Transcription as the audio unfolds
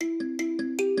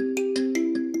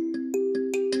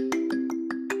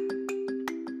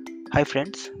Hi,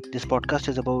 friends. This podcast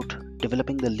is about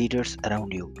developing the leaders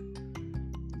around you.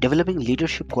 Developing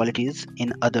leadership qualities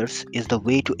in others is the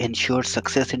way to ensure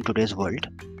success in today's world,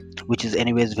 which is,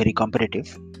 anyways, very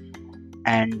competitive.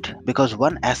 And because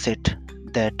one asset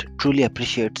that truly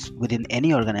appreciates within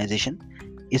any organization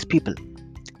is people.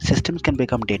 Systems can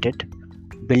become dated,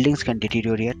 buildings can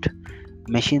deteriorate,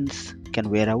 machines can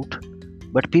wear out,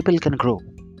 but people can grow,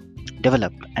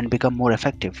 develop, and become more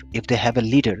effective if they have a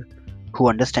leader who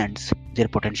understands their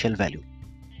potential value.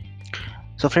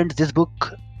 So, friends, this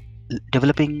book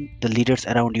Developing the Leaders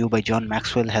Around You by John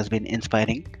Maxwell has been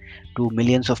inspiring to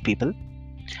millions of people,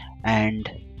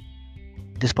 and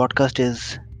this podcast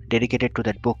is dedicated to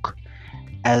that book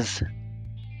as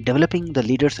developing the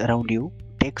leaders around you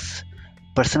takes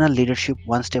personal leadership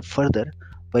one step further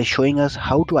by showing us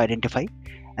how to identify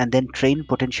and then train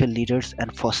potential leaders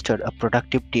and foster a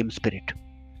productive team spirit.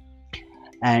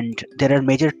 And there are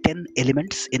major 10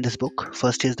 elements in this book.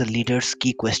 First is the leader's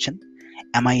key question: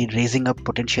 am I raising up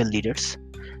potential leaders?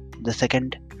 The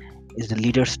second is the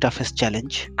leader's toughest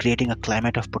challenge, creating a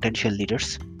climate of potential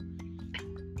leaders.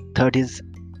 Third is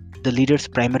the leader's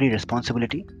primary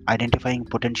responsibility, identifying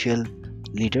potential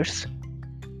leaders.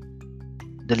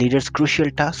 The leader's crucial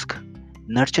task,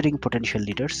 nurturing potential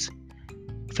leaders.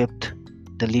 Fifth,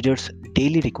 the leader's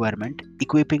daily requirement,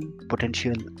 equipping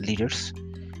potential leaders.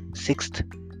 Sixth,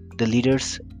 the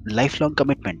leader's lifelong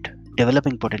commitment,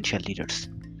 developing potential leaders.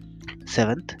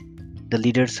 Seventh, the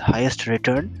leader's highest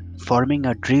return, forming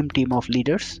a dream team of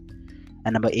leaders.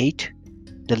 And number eight,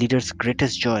 the leader's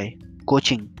greatest joy,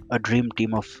 coaching a dream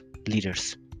team of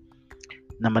leaders.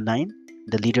 Number nine,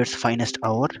 the leader's finest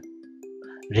hour,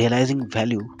 realizing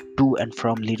value to and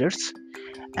from leaders.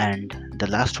 And the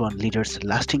last one, leader's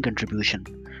lasting contribution,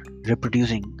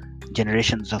 reproducing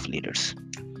generations of leaders.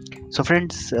 So,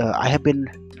 friends, I have been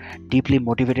deeply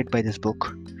motivated by this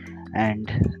book,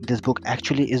 and this book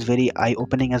actually is very eye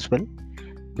opening as well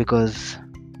because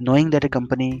knowing that a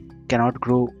company cannot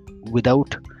grow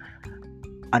without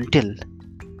until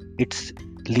its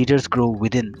leaders grow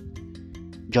within.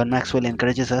 John Maxwell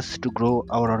encourages us to grow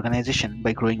our organization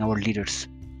by growing our leaders.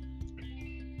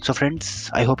 So,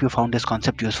 friends, I hope you found this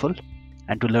concept useful.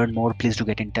 And to learn more, please do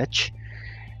get in touch.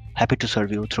 Happy to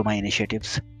serve you through my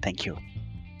initiatives. Thank you.